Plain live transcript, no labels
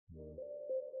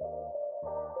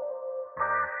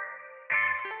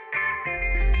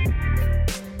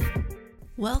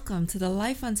Welcome to the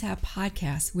Life on Tap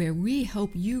podcast, where we hope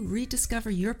you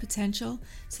rediscover your potential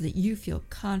so that you feel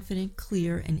confident,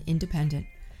 clear, and independent.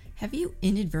 Have you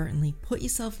inadvertently put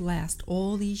yourself last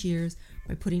all these years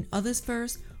by putting others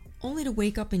first, only to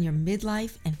wake up in your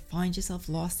midlife and find yourself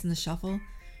lost in the shuffle?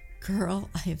 Girl,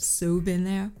 I have so been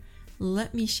there.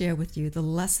 Let me share with you the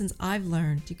lessons I've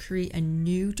learned to create a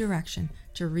new direction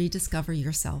to rediscover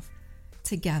yourself.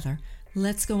 Together,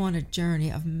 let's go on a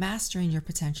journey of mastering your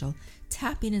potential,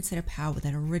 tapping into the power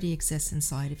that already exists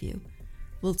inside of you.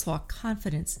 We'll talk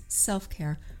confidence,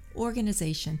 self-care,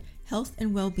 organization, health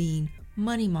and well-being,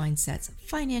 money mindsets,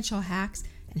 financial hacks,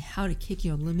 and how to kick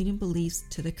your limiting beliefs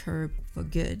to the curb for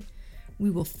good. We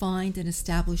will find and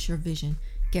establish your vision,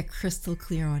 get crystal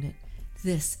clear on it.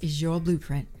 This is your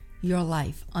blueprint, your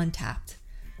life untapped.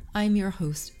 I'm your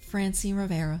host, Francine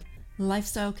Rivera,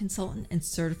 lifestyle consultant and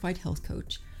certified health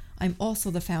coach. I'm also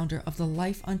the founder of the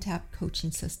Life Untapped coaching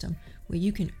system, where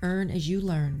you can earn as you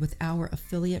learn with our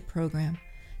affiliate program.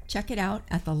 Check it out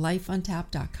at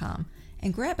thelifeuntapped.com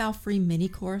and grab our free mini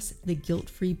course, The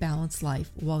Guilt-Free Balanced Life,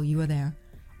 while you are there.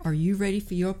 Are you ready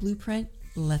for your blueprint?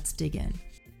 Let's dig in.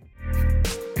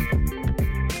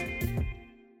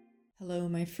 Hello,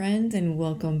 my friend, and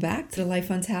welcome back to the Life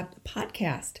Untapped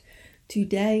podcast.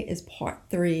 Today is part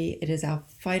 3. It is our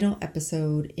final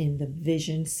episode in the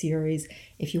Vision series.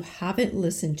 If you haven't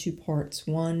listened to parts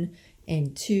 1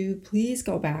 and 2, please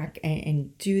go back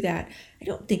and do that. I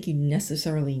don't think you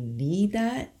necessarily need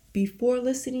that before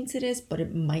listening to this, but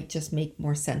it might just make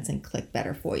more sense and click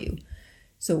better for you.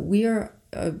 So we are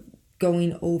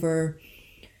going over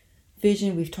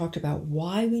vision. We've talked about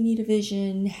why we need a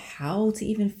vision, how to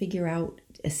even figure out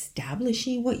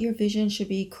establishing what your vision should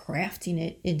be, crafting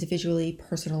it individually,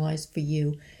 personalized for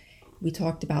you. We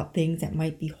talked about things that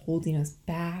might be holding us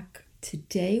back.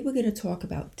 Today, we're going to talk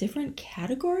about different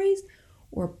categories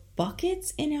or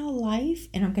buckets in our life,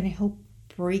 and I'm going to help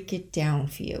break it down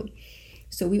for you.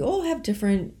 So we all have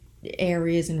different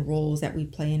areas and roles that we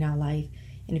play in our life.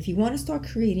 And if you want to start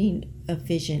creating a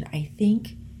vision, I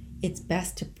think it's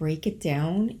best to break it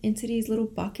down into these little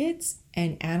buckets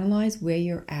and analyze where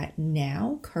you're at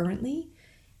now, currently,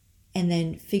 and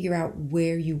then figure out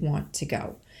where you want to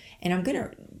go. And I'm going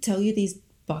to tell you these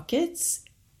buckets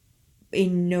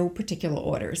in no particular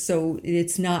order. So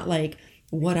it's not like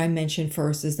what I mentioned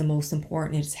first is the most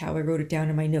important. It's how I wrote it down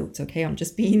in my notes. Okay, I'm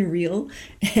just being real.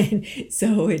 And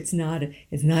so it's not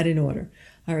in order.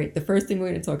 All right, the first thing we're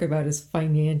going to talk about is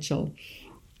financial.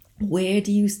 Where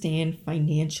do you stand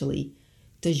financially?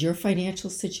 Does your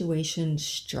financial situation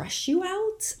stress you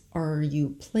out? Are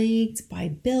you plagued by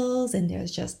bills and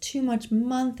there's just too much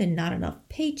month and not enough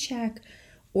paycheck?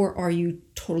 Or are you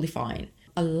totally fine?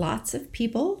 Lots of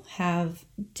people have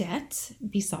debt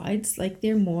besides like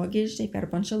their mortgage. They've got a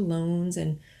bunch of loans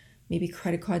and maybe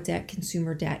credit card debt,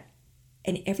 consumer debt.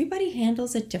 And everybody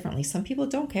handles it differently. Some people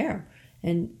don't care.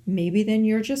 And maybe then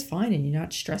you're just fine and you're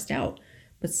not stressed out.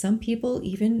 But some people,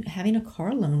 even having a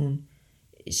car loan,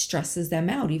 stresses them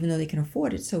out, even though they can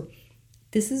afford it. So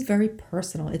this is very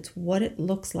personal. It's what it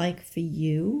looks like for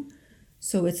you.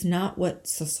 So it's not what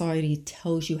society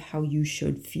tells you how you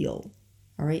should feel.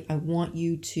 All right. I want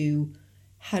you to,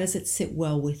 how does it sit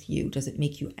well with you? Does it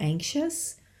make you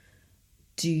anxious?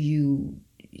 Do you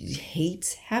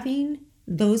hate having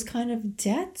those kind of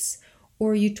debts?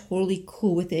 Or are you totally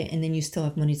cool with it and then you still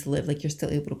have money to live? Like you're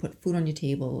still able to put food on your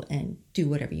table and do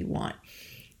whatever you want.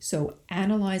 So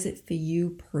analyze it for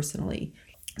you personally.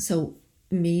 So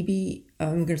maybe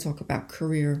I'm going to talk about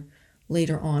career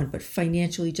later on, but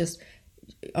financially, just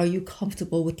are you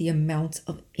comfortable with the amount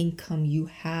of income you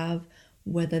have,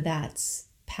 whether that's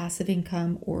passive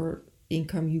income or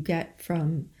income you get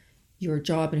from your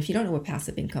job? And if you don't know what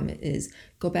passive income is,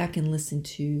 go back and listen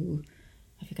to,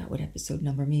 I forgot what episode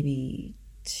number, maybe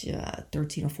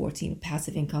 13 or 14,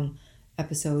 passive income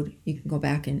episode. You can go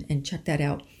back and check that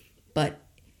out. But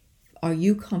are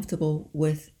you comfortable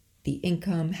with the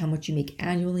income, how much you make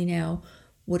annually now?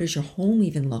 What does your home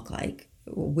even look like?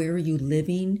 Where are you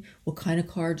living? What kind of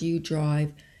car do you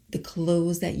drive? The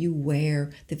clothes that you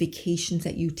wear, the vacations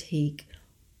that you take.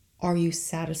 Are you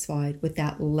satisfied with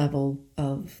that level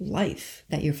of life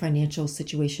that your financial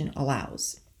situation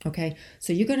allows? Okay,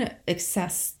 so you're going to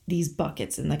access these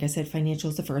buckets. And like I said, financial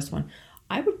is the first one.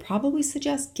 I would probably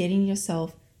suggest getting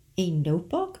yourself a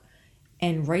notebook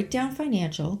and write down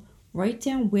financial, write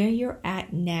down where you're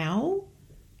at now.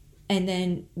 And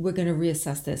then we're going to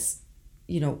reassess this,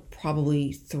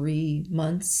 probably 3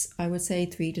 months, I would say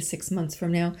 3 to 6 months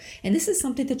from now. And this is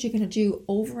something that you're going to do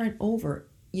over and over.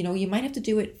 You might have to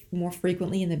do it more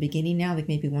frequently in the beginning now, like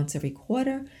maybe once every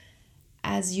quarter.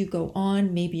 As you go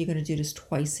on, maybe you're going to do this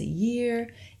twice a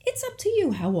year. It's up to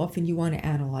you how often you want to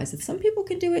analyze it. Some people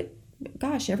can do it,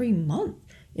 every month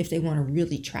if they want to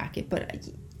really track it, but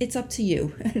it's up to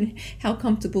you and how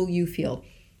comfortable you feel.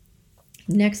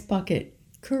 Next bucket,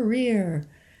 career.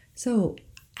 So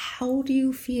how do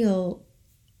you feel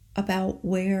about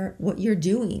what you're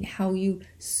doing, how you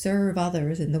serve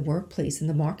others in the workplace, in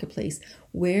the marketplace?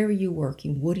 Where are you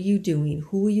working? What are you doing?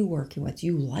 Who are you working with? Do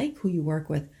you like who you work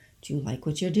with? Do you like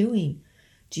what you're doing?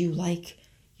 Do you like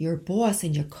your boss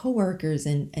and your coworkers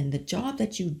and the job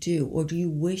that you do? Or do you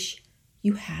wish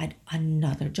you had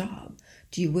another job?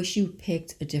 Do you wish you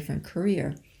picked a different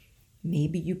career?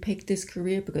 Maybe you picked this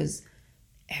career because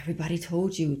everybody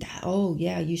told you that, oh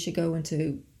yeah, you should go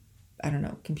into,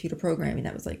 computer programming.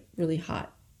 That was like really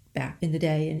hot back in the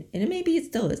day. And maybe it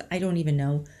still is. I don't even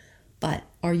know. But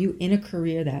are you in a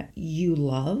career that you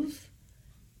love,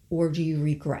 or do you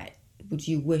regret? Would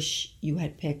you wish you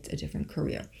had picked a different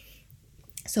career?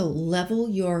 So level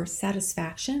your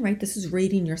satisfaction, right? This is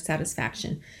rating your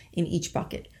satisfaction in each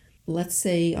bucket. Let's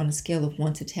say on a scale of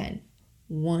 1 to 10.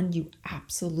 1, you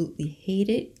absolutely hate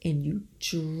it and you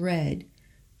dread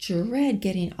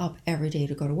getting up every day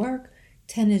to go to work.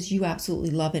 10 is you absolutely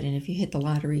love it, and if you hit the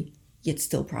lottery, you'd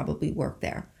still probably work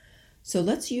there. So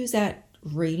let's use that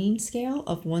rating scale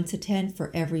of 1 to 10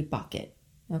 for every bucket,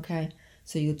 okay?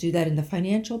 So you'll do that in the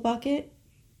financial bucket,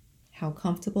 how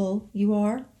comfortable you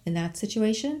are in that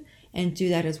situation, and do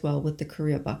that as well with the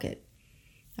career bucket.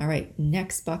 All right,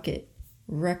 next bucket,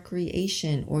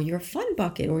 recreation, or your fun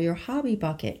bucket, or your hobby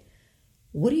bucket.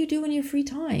 What do you do in your free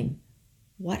time?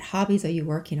 What hobbies are you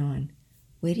working on?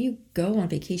 Where do you go on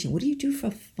vacation? What do you do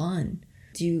for fun?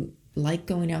 Do you like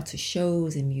going out to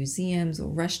shows and museums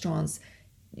or restaurants,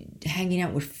 hanging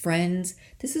out with friends?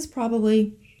 This is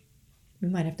probably, we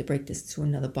might have to break this to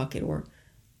another bucket, or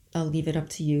I'll leave it up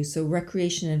to you. So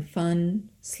recreation and fun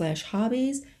 /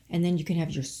 hobbies, and then you can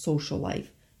have your social life.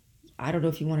 I don't know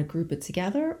if you want to group it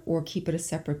together or keep it a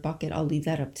separate bucket. I'll leave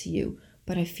that up to you.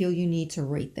 But I feel you need to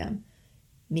rate them.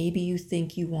 Maybe you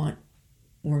think you want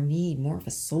or need more of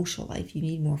a social life. You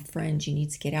need more friends. You need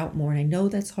to get out more. And I know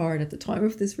that's hard. At the time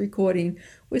of this recording,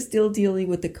 we're still dealing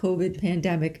with the COVID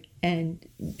pandemic and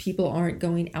people aren't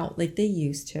going out like they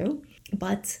used to.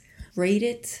 But rate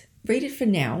it for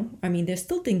now. I mean, there's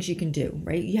still things you can do,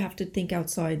 right? You have to think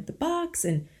outside the box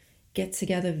and get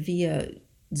together via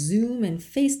Zoom and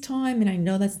FaceTime. And I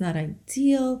know that's not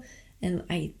ideal. And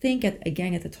I think, at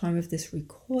the time of this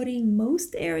recording,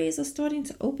 most areas are starting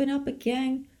to open up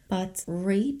again. But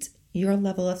rate your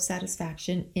level of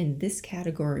satisfaction in this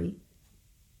category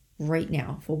right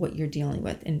now for what you're dealing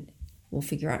with. And we'll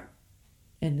figure out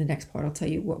in the next part, I'll tell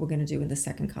you what we're going to do in the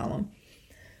second column.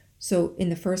 So in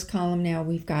the first column now,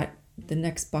 we've got the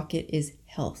next bucket is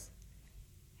health.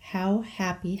 How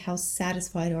happy, how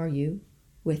satisfied are you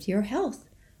with your health?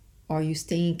 Are you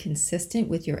staying consistent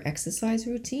with your exercise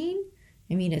routine?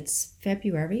 I mean, it's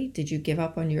February. Did you give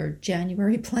up on your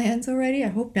January plans already? I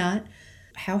hope not.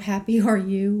 How happy are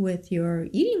you with your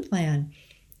eating plan?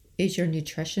 Is your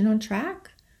nutrition on track?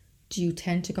 Do you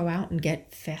tend to go out and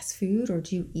get fast food, or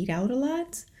do you eat out a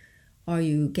lot? Are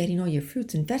you getting all your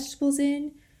fruits and vegetables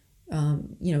in?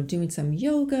 Doing some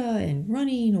yoga and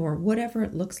running, or whatever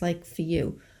it looks like for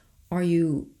you. Are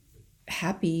you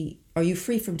happy? Are you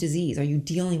free from disease? Are you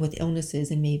dealing with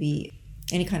illnesses and maybe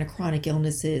any kind of chronic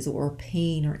illnesses or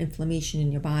pain or inflammation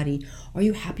in your body? Are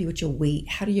you happy with your weight?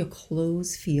 How do your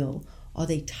clothes feel? Are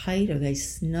they tight? Are they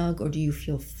snug? Or do you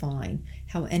feel fine?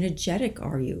 How energetic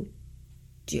are you?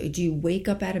 Do you wake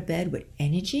up out of bed with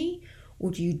energy?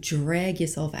 Or do you drag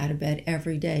yourself out of bed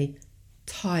every day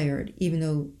tired, even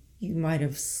though you might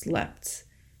have slept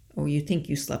or you think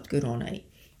you slept good all night?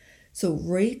 So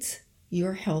rate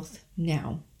your health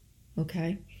now,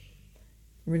 okay?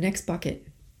 Next bucket,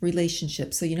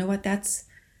 relationships. So you know what? I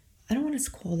don't want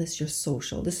to call this your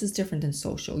social. This is different than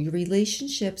social. Your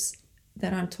relationships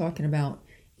that I'm talking about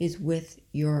is with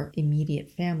your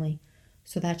immediate family.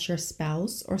 So that's your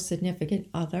spouse or significant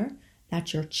other,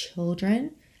 that's your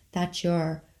children, that's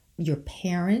your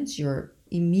parents, your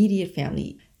immediate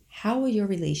family. How are your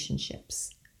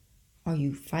relationships? Are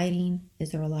you fighting?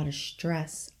 Is there a lot of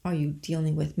stress? Are you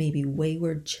dealing with maybe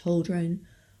wayward children?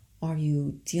 Are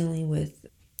you dealing with,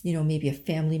 maybe a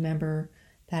family member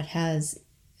that has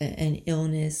an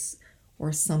illness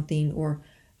or something? Or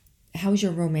how's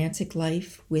your romantic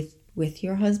life with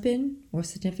your husband or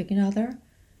significant other?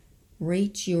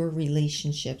 Rate your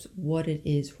relationships, what it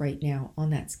is right now on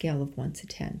that scale of 1 to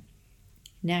 10.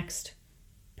 Next,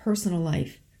 personal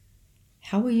life.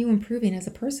 How are you improving as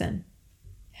a person?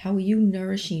 How are you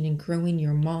nourishing and growing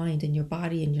your mind and your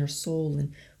body and your soul?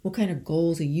 And what kind of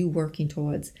goals are you working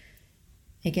towards?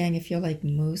 Again, if you're like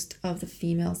most of the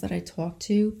females that I talk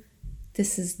to,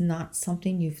 this is not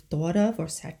something you've thought of or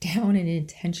sat down and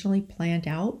intentionally planned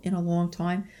out in a long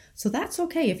time. So that's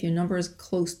okay if your number is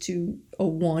close to a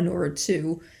 1 or a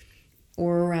 2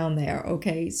 or around there,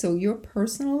 okay? So your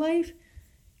personal life,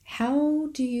 how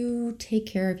do you take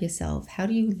care of yourself? How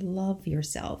do you love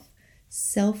yourself?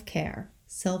 Self-care,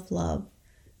 self-love,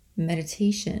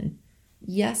 meditation.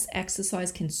 Yes,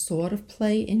 exercise can sort of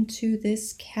play into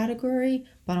this category,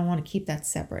 but I want to keep that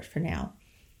separate for now.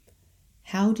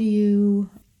 How do you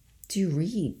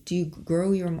read? Do you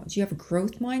have a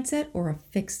growth mindset or a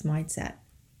fixed mindset?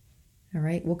 All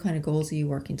right. What kind of goals are you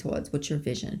working towards? What's your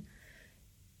vision?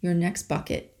 Your next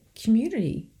bucket,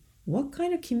 community. What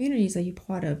kind of communities are you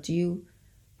part of?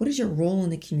 What is your role in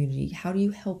the community? How do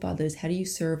you help others? How do you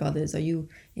serve others? Are you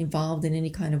involved in any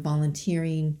kind of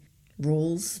volunteering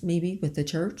roles, maybe with the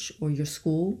church or your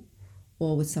school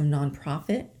or with some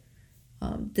nonprofit?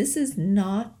 This is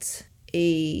not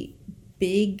a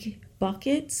big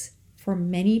bucket for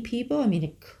many people. I mean,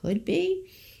 it could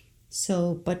be.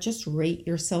 But just rate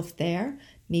yourself there.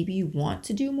 Maybe you want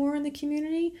to do more in the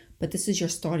community, but this is your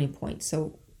starting point.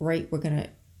 So, we're going to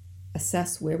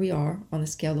assess where we are on a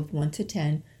scale of 1 to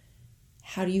 10.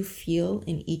 How do you feel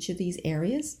in each of these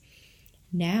areas?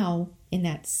 Now, in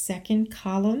that second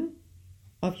column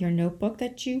of your notebook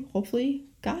that you hopefully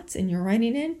got and you're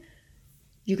writing in,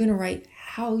 you're going to write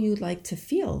how you'd like to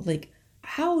feel. Like,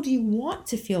 how do you want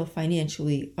to feel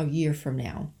financially a year from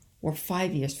now or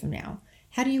 5 years from now?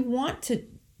 How do you want to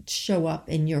show up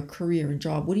in your career and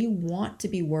job? What do you want to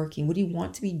be working? What do you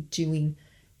want to be doing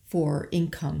for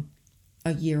income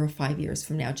a year or 5 years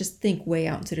from now? Just think way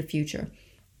out into the future.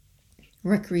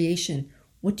 Recreation.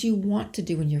 What do you want to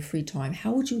do in your free time?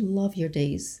 How would you love your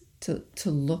days to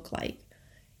look like?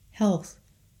 Health.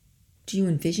 Do you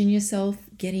envision yourself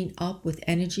getting up with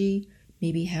energy,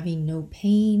 maybe having no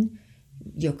pain,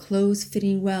 your clothes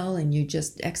fitting well, and you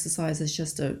just exercise is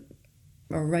just a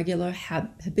regular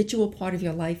habitual part of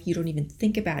your life? You don't even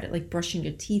think about it, like brushing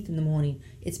your teeth in the morning.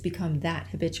 It's become that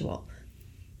habitual.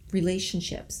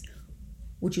 Relationships.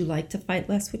 Would you like to fight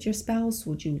less with your spouse?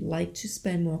 Would you like to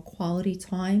spend more quality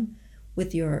time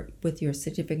with your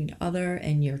significant other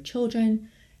and your children?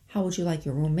 How would you like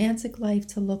your romantic life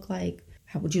to look like?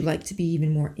 How would you like to be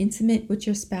even more intimate with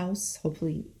your spouse?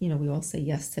 Hopefully, we all say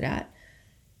yes to that.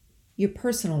 Your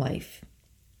personal life.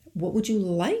 What would you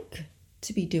like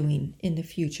to be doing in the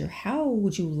future? How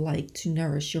would you like to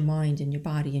nourish your mind and your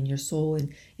body and your soul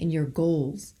and your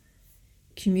goals?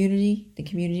 Community, the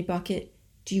community bucket.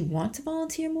 Do you want to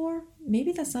volunteer more?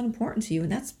 Maybe that's not important to you,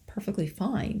 and that's perfectly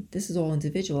fine. This is all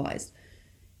individualized.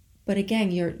 But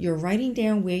again, you're writing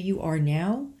down where you are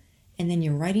now, and then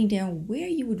you're writing down where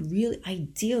you would really,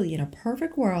 ideally, in a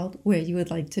perfect world, where you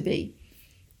would like to be.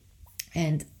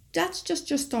 And that's just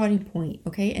your starting point,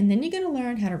 okay? And then you're going to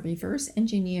learn how to reverse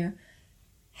engineer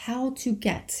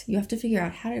you have to figure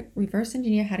out how to reverse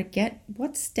engineer how to get,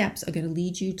 what steps are going to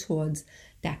lead you towards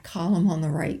that column on the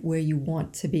right where you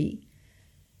want to be.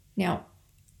 Now,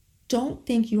 don't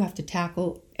think you have to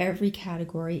tackle every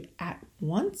category at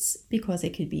once because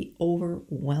it could be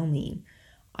overwhelming.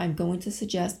 I'm going to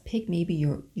suggest pick maybe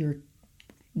your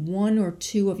 1 or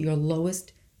 2 of your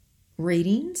lowest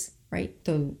ratings, right?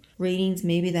 The ratings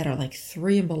maybe that are like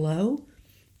 3 and below,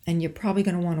 and you're probably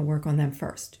going to want to work on them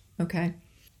first, okay?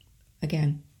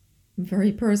 Again,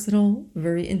 very personal,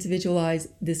 very individualized.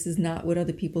 This is not what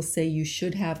other people say you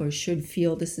should have or should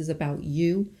feel. This is about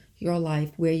you, your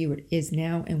life, where you is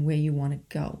now, and where you want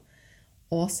to go.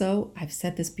 Also, I've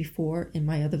said this before in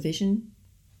my other vision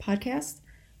podcast,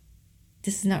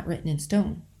 this is not written in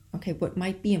stone. Okay, what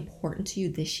might be important to you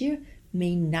this year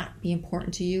may not be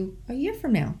important to you a year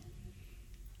from now.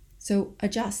 So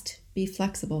adjust, be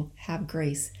flexible, have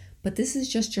grace. But this is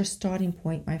just your starting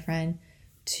point, my friend,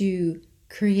 to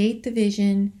create the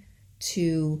vision,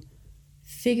 to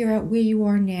figure out where you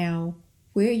are now,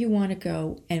 where you want to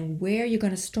go, and where you're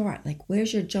going to start. Like,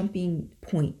 where's your jumping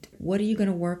point? What are you going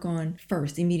to work on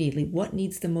first, immediately? What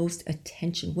needs the most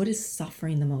attention? What is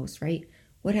suffering the most, right?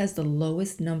 What has the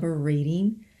lowest number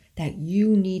rating that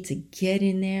you need to get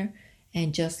in there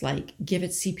and just like give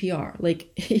it CPR? Like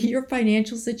your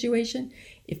financial situation,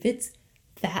 if it's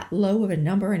that low of a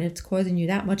number and it's causing you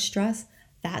that much stress,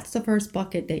 that's the first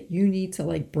bucket that you need to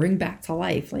like bring back to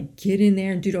life. Like get in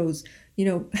there and do those,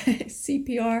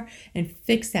 CPR and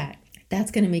fix that.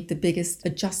 That's going to make the biggest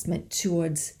adjustment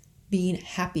towards being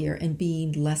happier and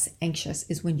being less anxious,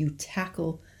 is when you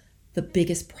tackle the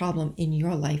biggest problem in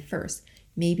your life first.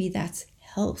 Maybe that's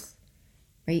health,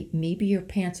 right? Maybe your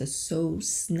pants are so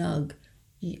snug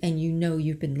and you know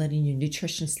you've been letting your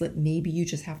nutrition slip. Maybe you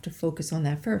just have to focus on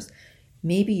that first.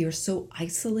 Maybe you're so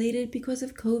isolated because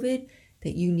of COVID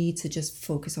that you need to just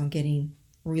focus on getting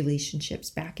relationships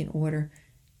back in order,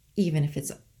 even if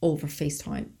it's over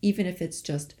FaceTime, even if it's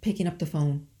just picking up the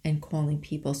phone and calling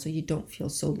people so you don't feel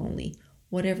so lonely,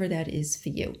 whatever that is for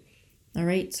you. All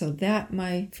right, so that,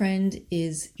 my friend,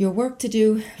 is your work to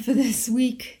do for this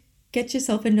week. Get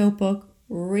yourself a notebook,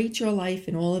 rate your life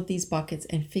in all of these buckets,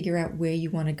 and figure out where you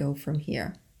want to go from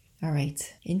here. All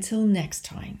right, until next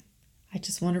time, I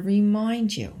just want to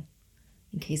remind you,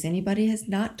 in case anybody has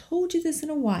not told you this in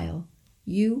a while,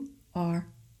 you are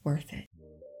worth it.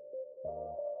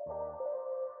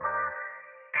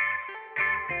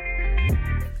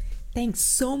 Thanks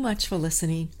so much for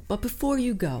listening. But before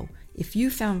you go, if you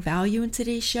found value in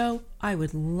today's show, I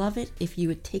would love it if you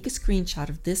would take a screenshot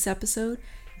of this episode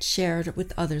and share it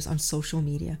with others on social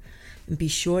media. And be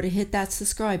sure to hit that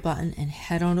subscribe button and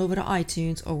head on over to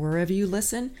iTunes or wherever you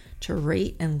listen to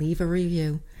rate and leave a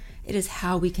review. It is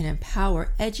how we can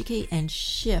empower, educate, and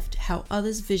shift how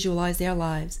others visualize their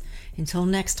lives. Until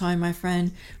next time, my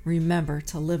friend, remember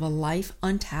to live a life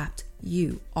untapped.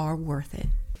 You are worth it.